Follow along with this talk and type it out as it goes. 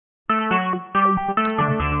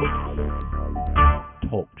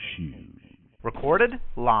Recorded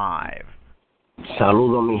live.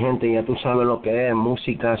 Saludos mi gente, ya tú sabes lo que es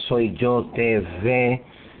Música Soy Yo TV.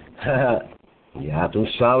 Ya tú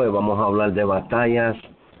sabes, vamos a hablar de batallas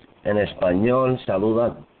en español. Saluda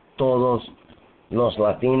a todos los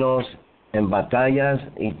latinos en batallas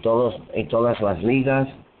y todas las ligas.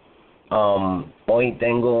 Hoy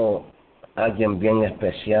tengo a alguien bien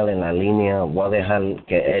especial en la línea. Voy a dejar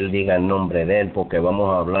que él diga el nombre de él porque vamos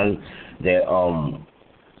a hablar de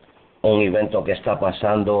un evento que está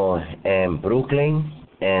pasando en Brooklyn,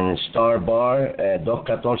 en Star Bar,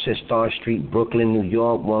 214 Star Street, Brooklyn, New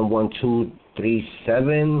York,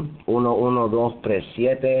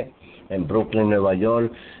 11237, en Brooklyn, Nueva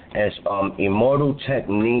York. Es Immortal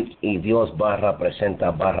Technique y Dios Barra presenta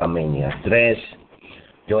Barra Mania 3.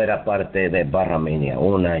 Yo era parte de Barra Mania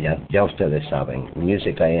 1, ya ustedes saben,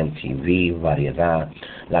 música MTV, variedad,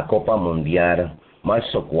 la Copa Mundial,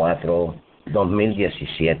 marzo 4,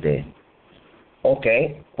 2017. Ok,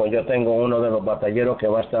 pues yo tengo uno de los batalleros que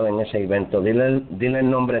va a estar en ese evento. Dile el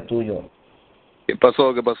nombre tuyo. ¿Qué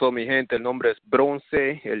pasó? ¿Qué pasó, mi gente? El nombre es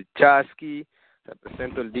Bronce, el Chasqui,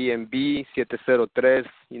 represento el DMV 703,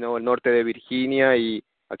 el norte de Virginia, y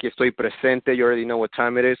aquí estoy presente. You already know what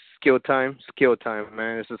time it is. Skill time,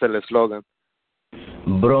 man. Ese es el eslogan.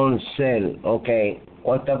 Bronce, ok.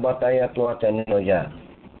 ¿Cuántas batallas tú has tenido ya?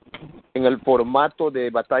 En el formato de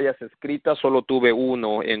batallas escritas solo tuve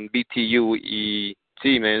uno en BTU y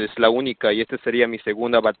sí, es la única, y esta sería mi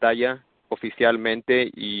segunda batalla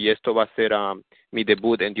oficialmente, y esto va a ser mi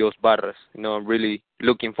debut en Dios Barras. I'm really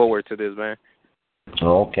looking forward to this, man.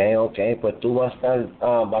 Ok, pues tú vas a estar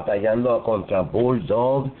batallando contra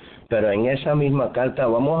Bulldog, pero en esa misma carta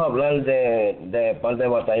vamos a hablar de un par de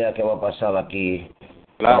batallas que va a pasar aquí.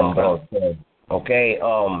 Claro. Ok,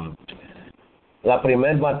 la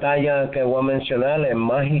primera batalla que voy a mencionar es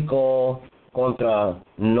Mágico contra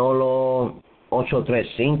Nolo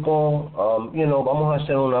 835. Vamos a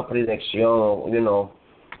hacer una predicción,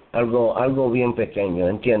 algo bien pequeño,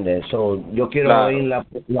 ¿entiendes? Yo quiero oír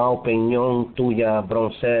la opinión tuya,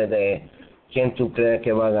 Bronce, de quién tú crees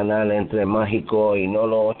que va a ganar entre Mágico y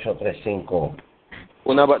Nolo 835.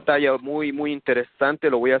 Una batalla muy, muy interesante.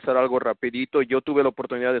 Lo voy a hacer algo rapidito. Yo tuve la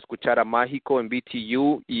oportunidad de escuchar a Mágico en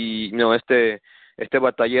BTU y este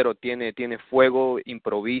batallero tiene fuego,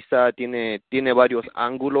 improvisa, tiene varios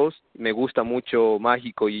ángulos. Me gusta mucho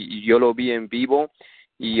Mágico y yo lo vi en vivo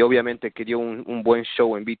y obviamente que dio un buen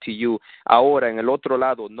show en BTU. Ahora, en el otro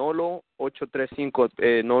lado, Nolo 835,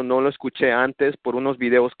 no lo escuché antes por unos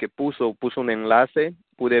videos que puso un enlace,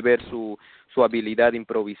 pude ver su habilidad de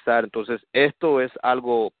improvisar. Entonces, esto es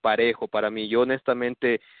algo parejo para mí. Yo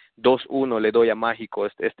honestamente 2-1 le doy a Mágico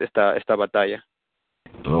esta batalla.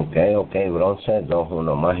 Ok, Bronce,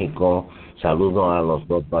 2-1 Mágico. Saludos a los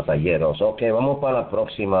dos batalleros. Ok, vamos para la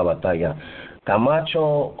próxima batalla.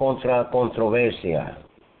 Camacho contra Controversia.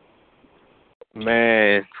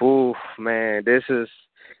 Man, this is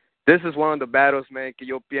one of the battles, man, que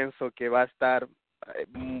yo pienso que va a estar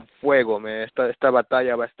fuego, man. Esta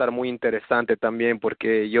batalla va a estar muy interesante también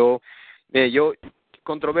porque yo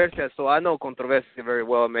Controversia, so I know Controversia very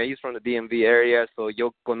well, man. He's from the DMV area, so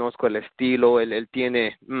yo conozco el estilo. Él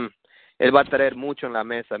va a traer mucho en la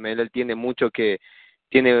mesa, man. Él tiene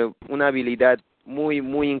tiene una habilidad muy,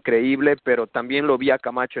 muy increíble, pero también lo vi a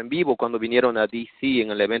Camacho en vivo cuando vinieron a DC en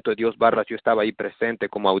el evento de Dios Barras. Yo estaba ahí presente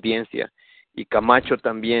como audiencia, y Camacho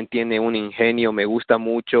también tiene un ingenio, me gusta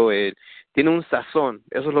mucho, tiene un sazón.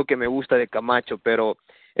 Eso es lo que me gusta de Camacho, pero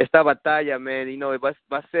esta batalla, man,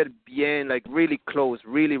 va a ser bien, like, really close,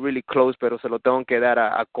 really close, pero se lo tengo que dar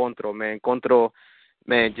a Contro, man. Contro,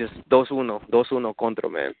 man, just 2-1 Contro,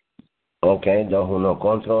 man. Ok, 2-1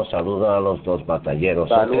 Contro. Saludos a los dos batalleros.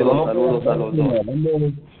 Saludos a los dos.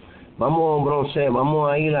 Vamos, Bronce,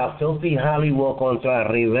 vamos a ir a Filthy Hollywood contra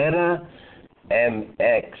Rivera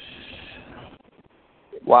MX.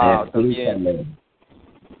 Wow, también.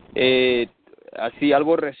 Así,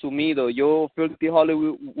 algo resumido. Yo Filthy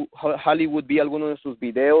Hollywood vi algunos de sus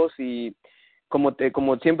videos y como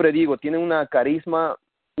siempre digo, tiene una carisma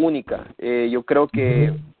única. Yo creo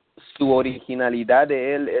que su originalidad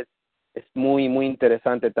de él es muy, muy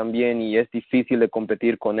interesante también, y es difícil de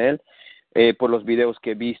competir con él por los videos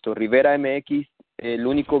que he visto. Rivera MX, el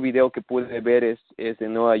único video que pude ver es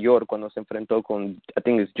en Nueva York cuando se enfrentó con, I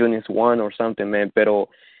think it's Junius One or something, man, pero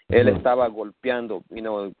él estaba golpeando,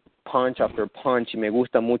 punch after punch, y me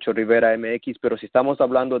gusta mucho Rivera MX, pero si estamos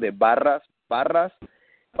hablando de barras,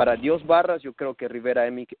 para Dios Barras, yo creo que Rivera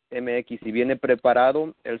MX, si viene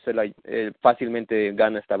preparado, él fácilmente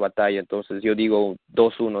gana esta batalla. Entonces yo digo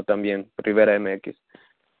 2-1 también, Rivera MX.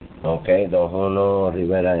 Ok, 2-1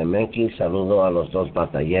 Rivera MX. Saludo a los dos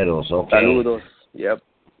batalleros. Ok. Saludos. Yep.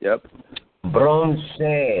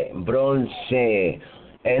 Bronce. Talk to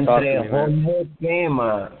Entre me, man. Jorge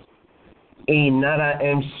Quema y Nara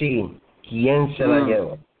MC. ¿Quién se la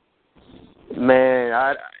lleva?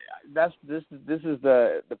 Man, this is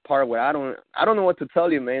the part where I don't know what to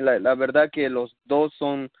tell you, man. La verdad que los dos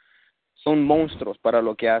son monstruos para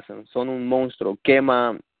lo que hacen. Son un monstruo.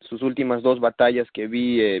 Quema sus últimas dos batallas que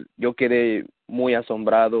vi, yo quedé muy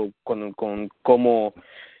asombrado con cómo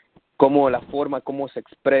la forma como se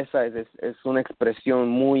expresa es una expresión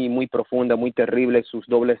muy profunda, muy terrible, sus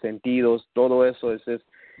dobles sentidos, todo eso es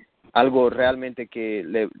algo realmente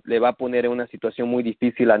que le va a poner en una situación muy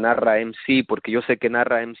difícil a Narra MC, porque yo sé que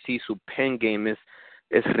Narra MC, su pen game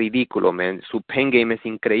es ridículo, man. Su pen game es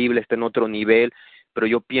increíble, está en otro nivel, pero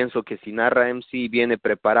yo pienso que si Narra MC viene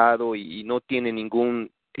preparado y no tiene ningún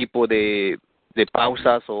tipo de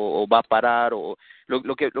pausas o va a parar, o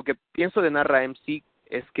lo que pienso de Narra MC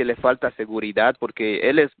es que le falta seguridad, porque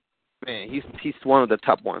él es, man, he's one of the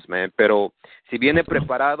top ones, man, pero si viene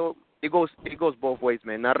preparado, it goes both ways,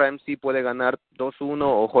 man. Narra MC puede ganar 2-1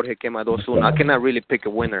 o Jorge Quema 2-1. I cannot really pick a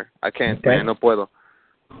winner. I can't, Okay. man. No puedo.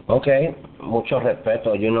 Ok, mucho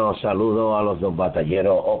respeto. Yo no saludo a los dos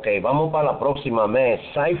batalleros. Ok, vamos para la próxima mes.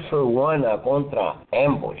 Cypher One contra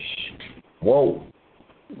Ambush. Wow,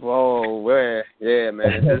 Yeah,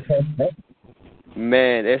 man.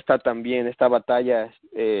 Man, esta batalla,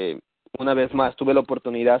 una vez más, tuve la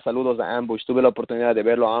oportunidad, saludos a Ambush, tuve la oportunidad de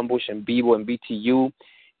verlo a Ambush en vivo en BTU,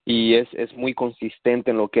 y es muy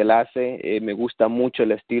consistente en lo que él hace. Me gusta mucho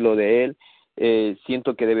el estilo de él.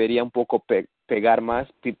 Siento que debería un poco pegar más.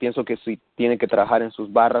 Pienso que sí tiene que trabajar en sus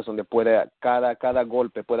barras donde pueda cada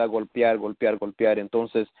golpe pueda golpear.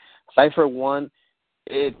 Entonces, Cypher One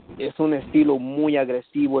es un estilo muy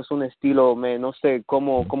agresivo, es un estilo, man, no sé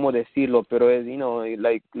cómo decirlo, pero es,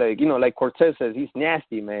 like Cortez says, he's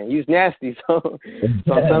nasty, man. He's nasty. So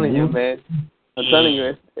I'm telling you, man. I'm telling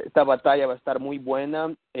you, esta batalla va a estar muy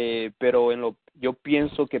buena, pero yo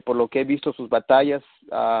pienso que por lo que he visto sus batallas,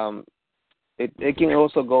 it can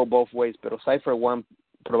also go both ways, pero Cypher One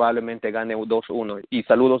probablemente gane 2-1. Y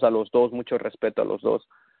saludos a los dos, mucho respeto a los dos.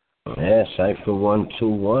 Cypher One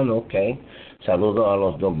 2-1, ok. Saludos a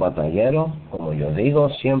los dos batalleros, como yo digo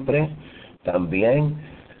siempre, también.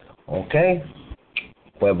 Ok,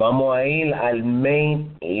 pues vamos a ir al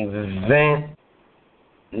main event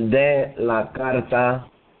de la carta,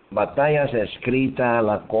 batallas escritas,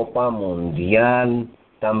 la Copa Mundial.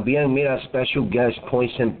 También mira, special guest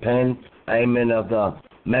Poison Pen, Amen of the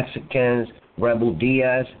Mexicans, Rebel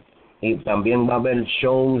Díaz, y también va a haber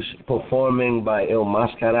shows performing by El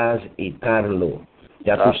Máscaras y Carlo.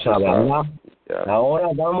 Ya tú sabes, ¿verdad? Yeah. Ahora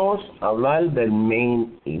vamos a hablar del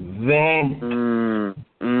main event.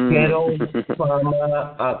 Quiero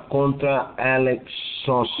Fama contra Alex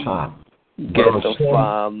Sosa. Ghetto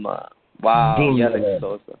Fama. Wow, y Alex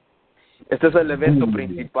Sosa. Este es el evento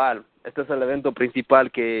principal. Este es el evento principal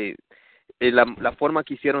que la forma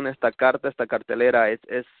que hicieron esta cartelera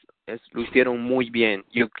lo hicieron muy bien.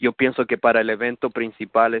 Yo pienso que para el evento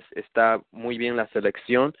principal está muy bien la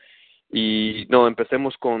selección. Y no,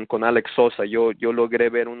 empecemos con Alex Sosa. Yo logré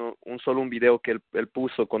ver un video que él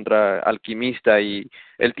puso contra Alquimista, y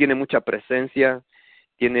él tiene mucha presencia,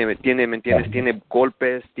 tiene, ¿me entiendes? Tiene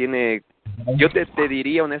golpes, yo te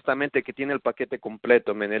diría honestamente que tiene el paquete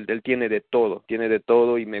completo, man. Él tiene de todo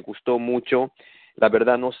y me gustó mucho. La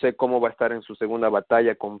verdad no sé cómo va a estar en su segunda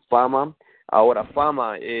batalla con Fama. Ahora,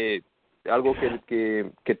 Fama, algo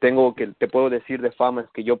que te puedo decir de Fama es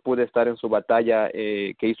que yo pude estar en su batalla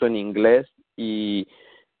que hizo en inglés, y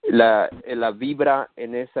la vibra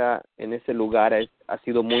en ese lugar ha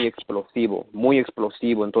sido muy explosivo.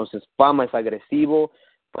 Entonces, Fama es agresivo,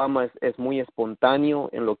 Fama es muy espontáneo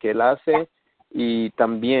en lo que él hace, y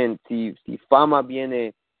también si Fama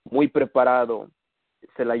viene muy preparado,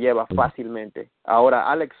 se la lleva fácilmente.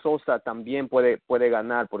 Ahora, Alex Sosa también puede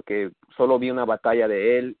ganar, porque solo vi una batalla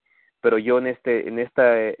de él, pero yo en esta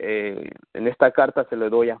carta se le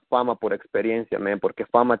doy a Fama por experiencia, man, porque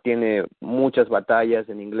Fama tiene muchas batallas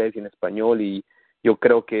en inglés y en español, y yo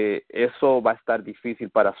creo que eso va a estar difícil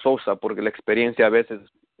para Sosa, porque la experiencia a veces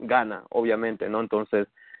gana, obviamente, ¿no? Entonces,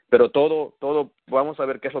 pero todo, vamos a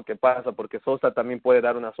ver qué es lo que pasa, porque Sosa también puede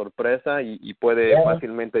dar una sorpresa y puede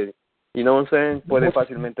fácilmente, puede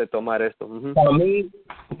fácilmente tomar esto. Uh-huh.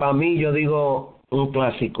 Para mí, yo digo un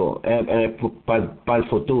clásico para el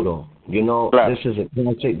futuro. You know, claro.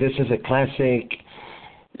 This is a classic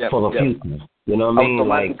for the future. You know what I mean?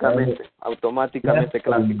 Automáticamente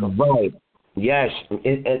clásico. Right. Yes.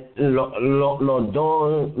 Los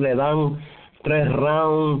dos le dan tres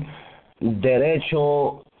rounds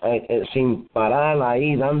derecho, sin parar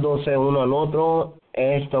ahí, dándose uno al otro,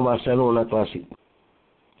 esto va a ser una clásica.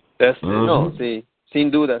 No, sí,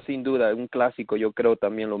 sin duda, un clásico, yo creo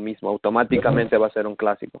también lo mismo, automáticamente va a ser un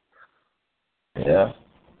clásico. Yeah.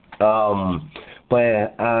 Pues,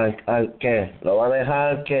 ¿qué? ¿Lo va a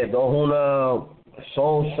dejar que 2-1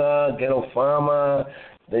 Sousa, Quiero Fama,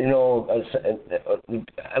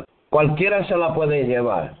 cualquiera se la puede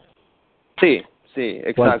llevar? Sí,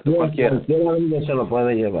 exacto, cualquiera. Cualquiera se lo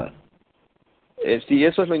puede llevar. Sí,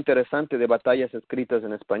 eso es lo interesante de batallas escritas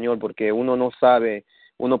en español, porque uno no sabe,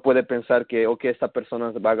 uno puede pensar que, esta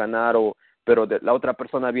persona va a ganar, pero la otra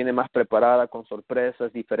persona viene más preparada con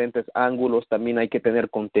sorpresas, diferentes ángulos, también hay que tener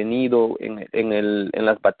contenido en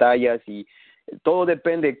las batallas y todo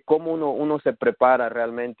depende cómo uno se prepara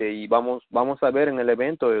realmente y vamos a ver en el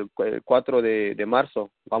evento el 4 de marzo,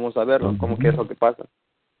 vamos a verlo, cómo que es lo que pasa.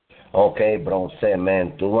 Okay, Bronce,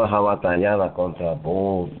 man, tú vas a batallar contra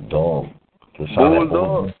Bulldog. Tú sabes,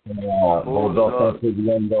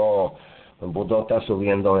 Bulldog está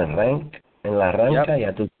subiendo en la ranca,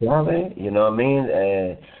 ya tú sabes, you know what I mean,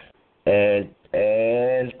 él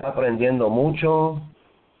está aprendiendo mucho,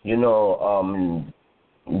 you know,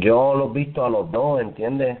 yo lo he visto a los dos,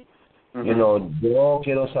 ¿entiendes? You know, yo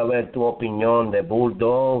quiero saber tu opinión de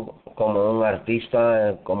Bulldog como un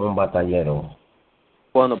artista, como un batallero.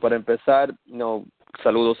 Bueno, para empezar,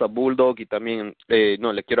 saludos a Bulldog y también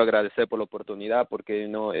le quiero agradecer por la oportunidad porque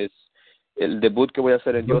es el debut que voy a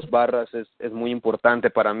hacer en Dios Barras es muy importante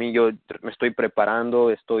para mí. Yo me estoy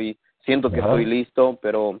preparando, siento que estoy listo,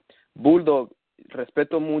 pero Bulldog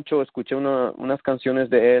respeto mucho, escuché unas canciones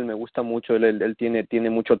de él, me gusta mucho, él tiene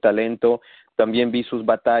mucho talento, también vi sus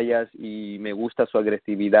batallas y me gusta su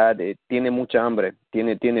agresividad, tiene mucha hambre,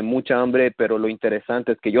 tiene mucha hambre, pero lo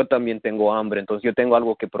interesante es que yo también tengo hambre, entonces yo tengo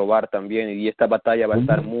algo que probar también y esta batalla va a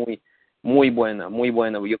estar muy buena,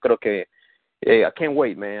 yo creo que I can't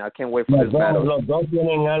wait, man, I can't wait for this battle. Los dos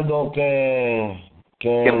tienen algo que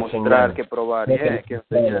mostrar, que probar, que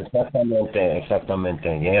enseñar.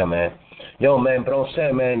 Exactamente, yeah, man. Yo, man,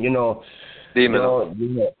 Bronce, man, you know, Dímelo.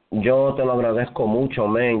 yo te lo agradezco mucho,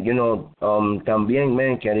 man, you know, también,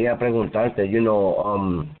 man, quería preguntarte, you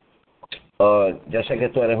know, yo sé que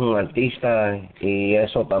tú eres un artista y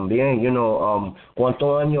eso también, you know,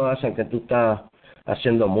 ¿cuántos años hace que tú estás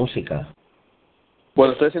haciendo música?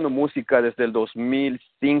 Bueno, estoy haciendo música desde el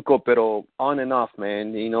 2005, pero on and off,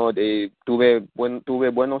 man. Tuve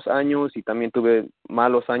buenos años y también tuve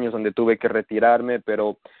malos años donde tuve que retirarme,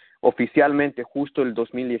 pero oficialmente justo el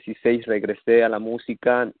 2016 regresé a la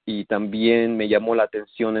música y también me llamó la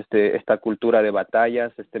atención esta cultura de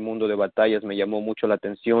batallas, este mundo de batallas me llamó mucho la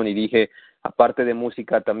atención y dije, aparte de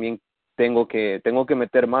música también tengo que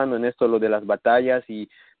meter mano en esto, lo de las batallas y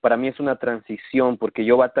para mí es una transición porque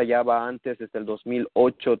yo batallaba antes, desde el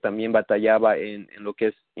 2008 también batallaba en lo que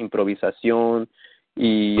es improvisación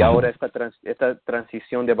y ahora esta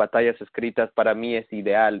transición de batallas escritas para mí es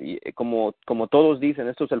ideal y como todos dicen,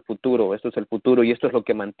 esto es el futuro y esto es lo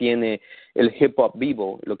que mantiene el hip hop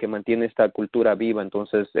vivo, lo que mantiene esta cultura viva,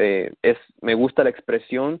 entonces me gusta la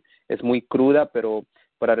expresión, es muy cruda, pero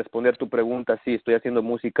para responder tu pregunta, sí, estoy haciendo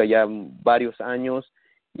música ya varios años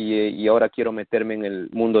y ahora quiero meterme en el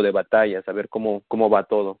mundo de batallas, a ver cómo va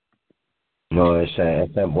todo. No, ese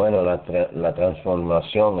es bueno, la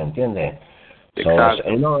transformación, ¿entiendes? Exacto.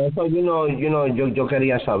 Eso, yo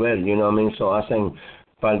quería saber, you know, I mean, hace un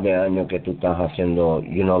par de años que tú estás haciendo,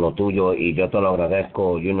 lo tuyo y yo te lo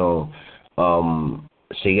agradezco,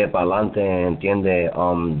 sigue para adelante, ¿entiendes?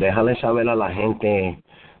 Déjale saber a la gente,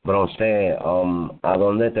 Bronce, a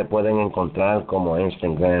dónde te pueden encontrar como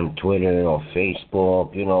Instagram, Twitter o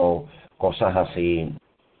Facebook, cosas así.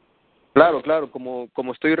 Claro,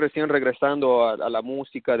 como estoy recién regresando a la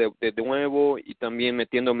música de nuevo y también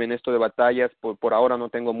metiéndome en esto de batallas, por ahora no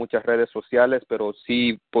tengo muchas redes sociales, pero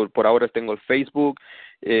sí, por ahora tengo el Facebook,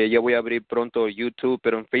 ya voy a abrir pronto YouTube,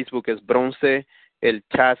 pero en Facebook es Bronce, el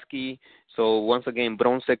Chasqui, so once again,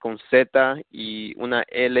 Bronce con Z y una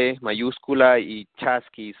L mayúscula y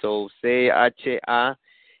Chasqui, so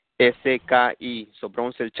SKI, so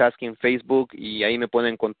Bronce el Chasqui en Facebook y ahí me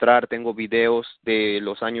pueden encontrar, tengo videos de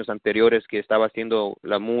los años anteriores que estaba haciendo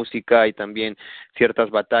la música y también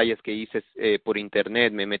ciertas batallas que hice por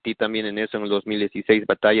internet, me metí también en eso en el 2016,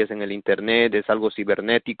 batallas en el internet, es algo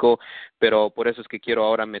cibernético, pero por eso es que quiero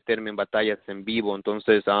ahora meterme en batallas en vivo,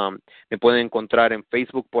 entonces me pueden encontrar en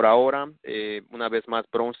Facebook por ahora, una vez más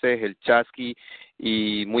Bronce el Chasqui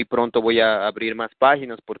y muy pronto voy a abrir más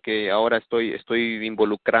páginas porque ahora estoy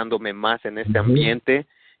involucrándome más en este ambiente,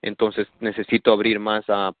 entonces necesito abrir más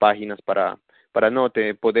páginas para no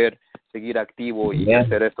te poder seguir activo y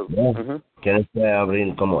hacer esto. Uh-huh. Tienes que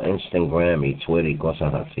abrir como Instagram y Twitter y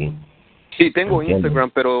cosas así. Sí, tengo ¿Entiendes?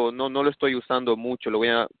 Instagram, pero no lo estoy usando mucho. Lo voy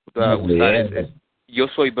a usar. Yo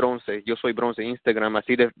soy bronce. Instagram,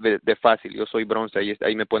 así de fácil. Yo soy bronce,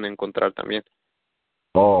 ahí me pueden encontrar también.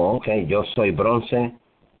 Oh, okay. Yo soy bronce.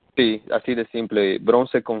 Sí, así de simple.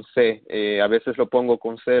 Bronce con C. A veces lo pongo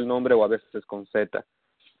con C el nombre o a veces con Z.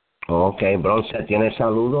 Okay, bronce. ¿Tienes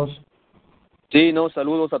saludos? Sí, no,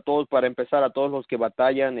 saludos a todos, para empezar, a todos los que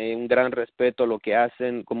batallan, un gran respeto a lo que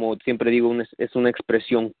hacen, como siempre digo, es una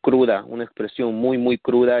expresión cruda, una expresión muy, muy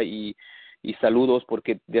cruda y saludos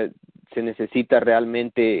porque se necesita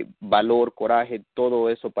realmente valor, coraje, todo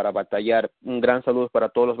eso para batallar. Un gran saludo para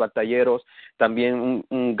todos los batalleros, también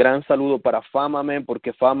un gran saludo para Fama,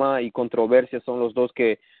 porque Fama y Controversia son los dos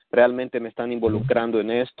que realmente me están involucrando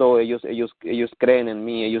en esto. Ellos creen en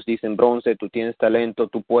mí, ellos dicen, Bronce, tú tienes talento,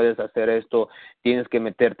 tú puedes hacer esto, tienes que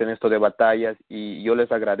meterte en esto de batallas, y yo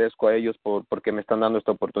les agradezco a ellos porque me están dando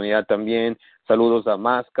esta oportunidad también. Saludos a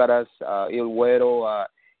Máscaras, a Il Güero, a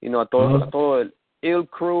todo el Il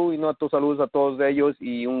Crew, saludos a todos ellos,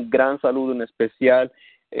 y un gran saludo en especial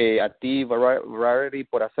a ti, Variety,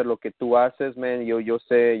 por hacer lo que tú haces, man. Yo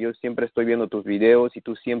sé, yo siempre estoy viendo tus videos y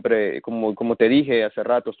tú siempre, como te dije hace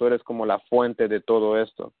rato, tú eres como la fuente de todo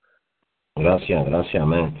esto. Gracias,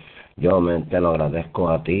 man. Yo te lo agradezco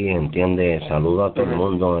a ti, entiende. Saludo a todo el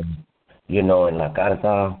mundo, en la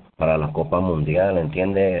carta para la Copa Mundial,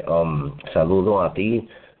 entiende. Saludo a ti,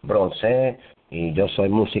 Bronce, y yo soy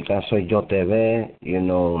música, soy yo TV,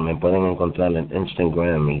 me pueden encontrar en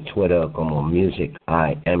Instagram y Twitter como Music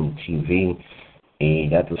IMTV, y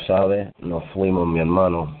ya tú sabes, nos fuimos, mi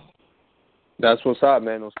hermano. That's what's up,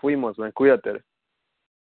 man. Nos fuimos, man. Cuídate.